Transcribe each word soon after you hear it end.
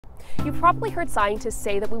You've probably heard scientists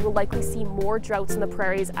say that we will likely see more droughts in the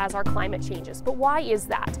prairies as our climate changes. But why is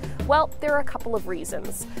that? Well, there are a couple of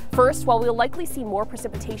reasons. First, while we'll likely see more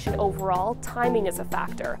precipitation overall, timing is a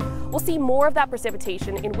factor. We'll see more of that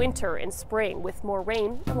precipitation in winter and spring, with more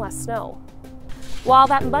rain and less snow. While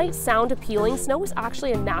that might sound appealing, snow is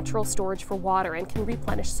actually a natural storage for water and can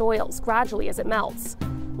replenish soils gradually as it melts.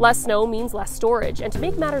 Less snow means less storage, and to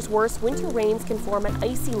make matters worse, winter rains can form an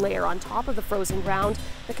icy layer on top of the frozen ground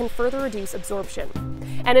that can further reduce absorption.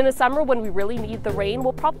 And in the summer, when we really need the rain,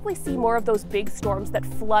 we'll probably see more of those big storms that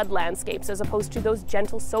flood landscapes as opposed to those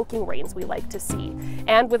gentle soaking rains we like to see.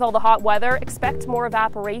 And with all the hot weather, expect more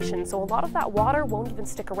evaporation, so a lot of that water won't even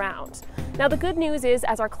stick around. Now, the good news is,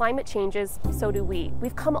 as our climate changes, so do we.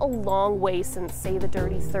 We've come a long way since, say, the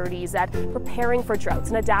dirty 30s at preparing for droughts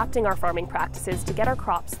and adapting our farming practices to get our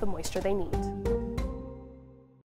crops the moisture they need.